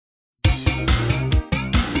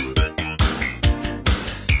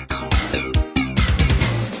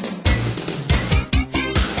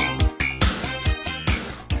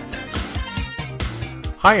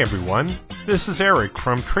Hi everyone, this is Eric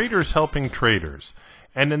from Traders Helping Traders,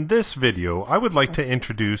 and in this video I would like to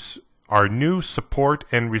introduce our new support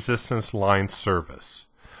and resistance line service.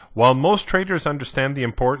 While most traders understand the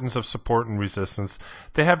importance of support and resistance,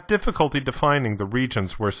 they have difficulty defining the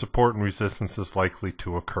regions where support and resistance is likely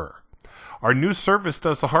to occur. Our new service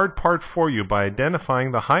does the hard part for you by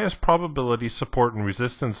identifying the highest probability support and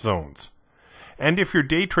resistance zones. And if you're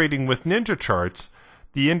day trading with Ninja charts,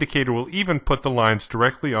 the indicator will even put the lines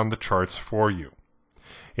directly on the charts for you.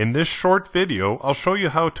 In this short video, I'll show you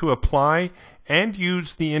how to apply and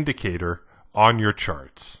use the indicator on your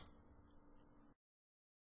charts.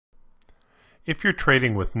 If you're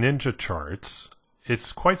trading with Ninja charts,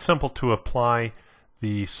 it's quite simple to apply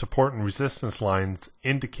the support and resistance lines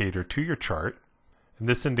indicator to your chart, and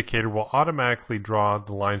this indicator will automatically draw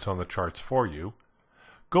the lines on the charts for you.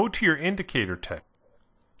 Go to your indicator tab,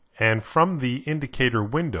 and from the indicator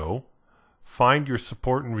window, find your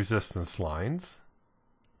support and resistance lines,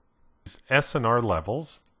 S and R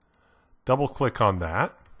levels, double click on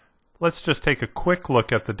that. Let's just take a quick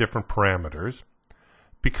look at the different parameters.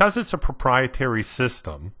 Because it's a proprietary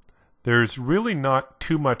system, there's really not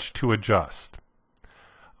too much to adjust.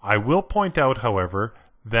 I will point out, however,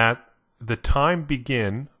 that the time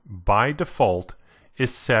begin by default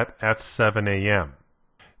is set at 7 a.m.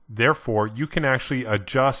 Therefore, you can actually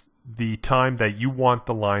adjust the time that you want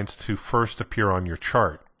the lines to first appear on your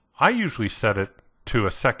chart. I usually set it to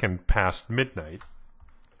a second past midnight,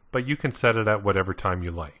 but you can set it at whatever time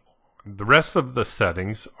you like. The rest of the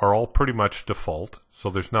settings are all pretty much default, so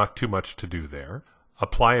there's not too much to do there.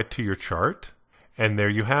 Apply it to your chart, and there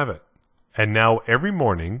you have it. And now every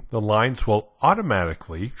morning, the lines will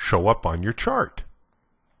automatically show up on your chart.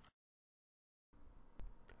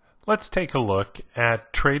 Let's take a look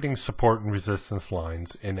at trading support and resistance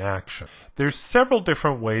lines in action. There's several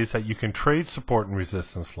different ways that you can trade support and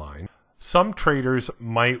resistance line. Some traders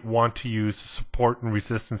might want to use support and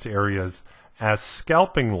resistance areas as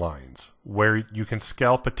scalping lines, where you can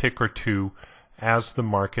scalp a tick or two as the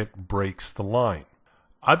market breaks the line.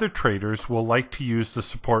 Other traders will like to use the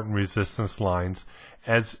support and resistance lines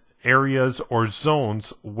as areas or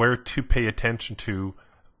zones where to pay attention to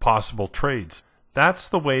possible trades. That's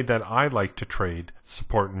the way that I like to trade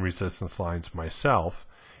support and resistance lines myself,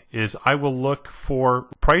 is I will look for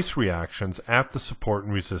price reactions at the support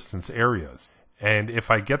and resistance areas. And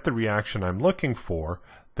if I get the reaction I'm looking for,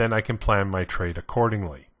 then I can plan my trade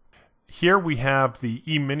accordingly. Here we have the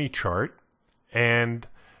E-mini chart, and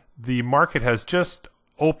the market has just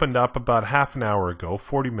opened up about half an hour ago,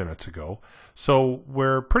 40 minutes ago. So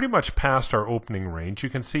we're pretty much past our opening range. You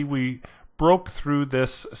can see we broke through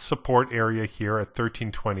this support area here at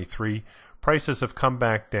 1323. Prices have come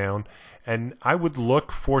back down, and I would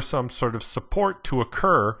look for some sort of support to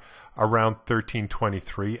occur around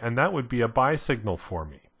 1323, and that would be a buy signal for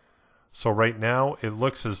me. So right now it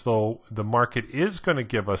looks as though the market is going to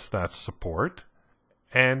give us that support,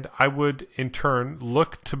 and I would in turn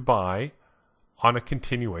look to buy on a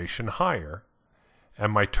continuation higher,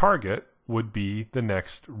 and my target would be the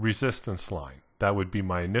next resistance line. That would be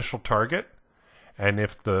my initial target, and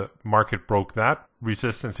if the market broke that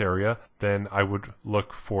resistance area, then I would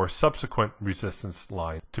look for subsequent resistance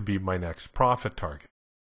line to be my next profit target.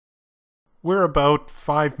 We're about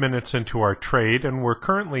 5 minutes into our trade, and we're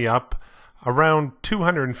currently up around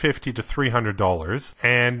 $250 to $300.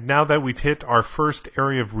 And now that we've hit our first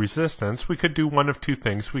area of resistance, we could do one of two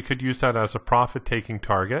things. We could use that as a profit-taking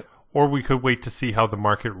target, or we could wait to see how the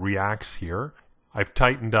market reacts here. I've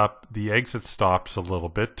tightened up the exit stops a little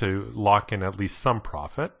bit to lock in at least some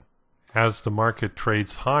profit. As the market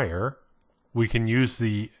trades higher, we can use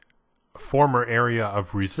the former area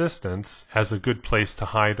of resistance as a good place to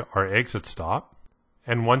hide our exit stop.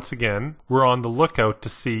 And once again, we're on the lookout to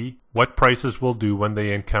see what prices will do when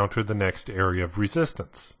they encounter the next area of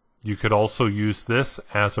resistance. You could also use this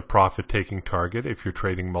as a profit-taking target if you're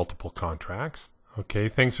trading multiple contracts. Okay,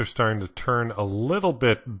 things are starting to turn a little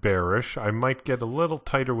bit bearish. I might get a little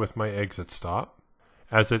tighter with my exit stop,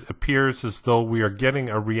 as it appears as though we are getting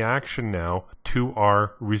a reaction now to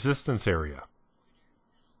our resistance area.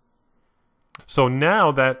 So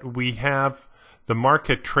now that we have the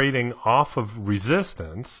market trading off of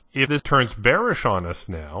resistance, if this turns bearish on us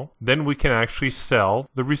now, then we can actually sell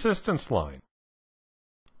the resistance line.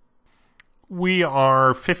 We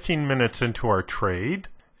are 15 minutes into our trade,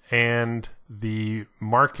 and the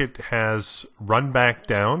market has run back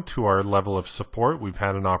down to our level of support. We've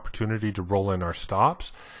had an opportunity to roll in our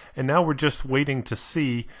stops, and now we're just waiting to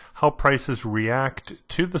see how prices react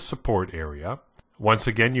to the support area. Once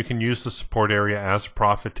again, you can use the support area as a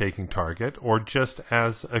profit-taking target or just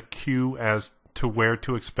as a cue as to where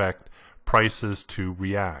to expect prices to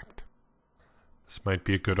react. This might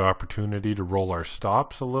be a good opportunity to roll our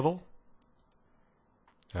stops a little,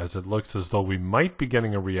 as it looks as though we might be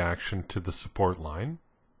getting a reaction to the support line.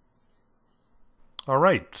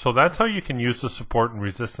 Alright, so that's how you can use the support and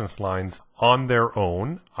resistance lines on their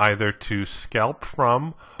own, either to scalp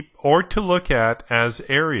from or to look at as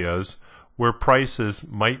areas where prices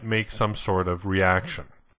might make some sort of reaction.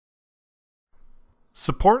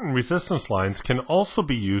 Support and resistance lines can also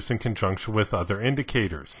be used in conjunction with other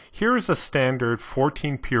indicators. Here is a standard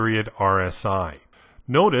 14-period RSI.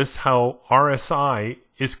 Notice how RSI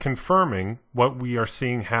is confirming what we are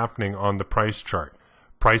seeing happening on the price chart.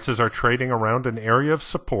 Prices are trading around an area of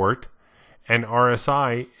support, and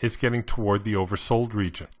RSI is getting toward the oversold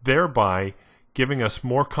region, thereby giving us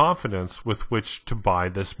more confidence with which to buy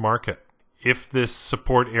this market. If this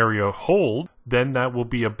support area holds, then that will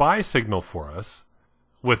be a buy signal for us,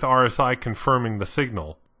 with RSI confirming the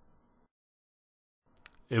signal.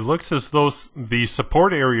 It looks as though the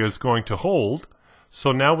support area is going to hold,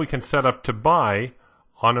 so now we can set up to buy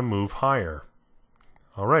on a move higher.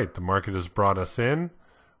 All right, the market has brought us in.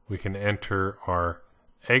 We can enter our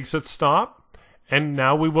exit stop, and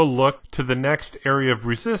now we will look to the next area of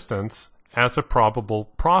resistance as a probable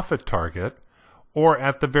profit target, or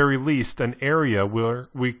at the very least an area where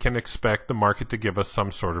we can expect the market to give us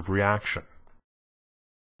some sort of reaction.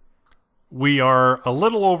 We are a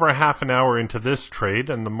little over half an hour into this trade,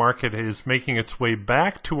 and the market is making its way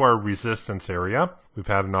back to our resistance area. We've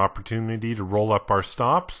had an opportunity to roll up our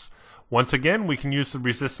stops. Once again, we can use the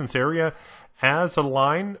resistance area as a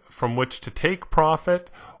line from which to take profit,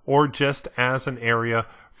 or just as an area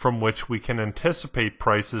from which we can anticipate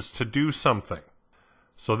prices to do something.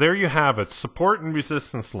 So there you have it, support and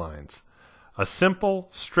resistance lines. A simple,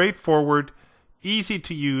 straightforward, easy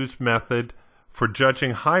to use method for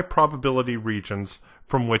judging high probability regions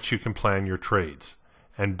from which you can plan your trades.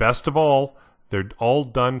 And best of all, they're all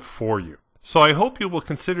done for you. So I hope you will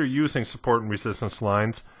consider using support and resistance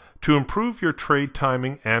lines to improve your trade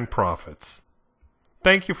timing and profits.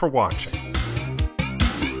 Thank you for watching.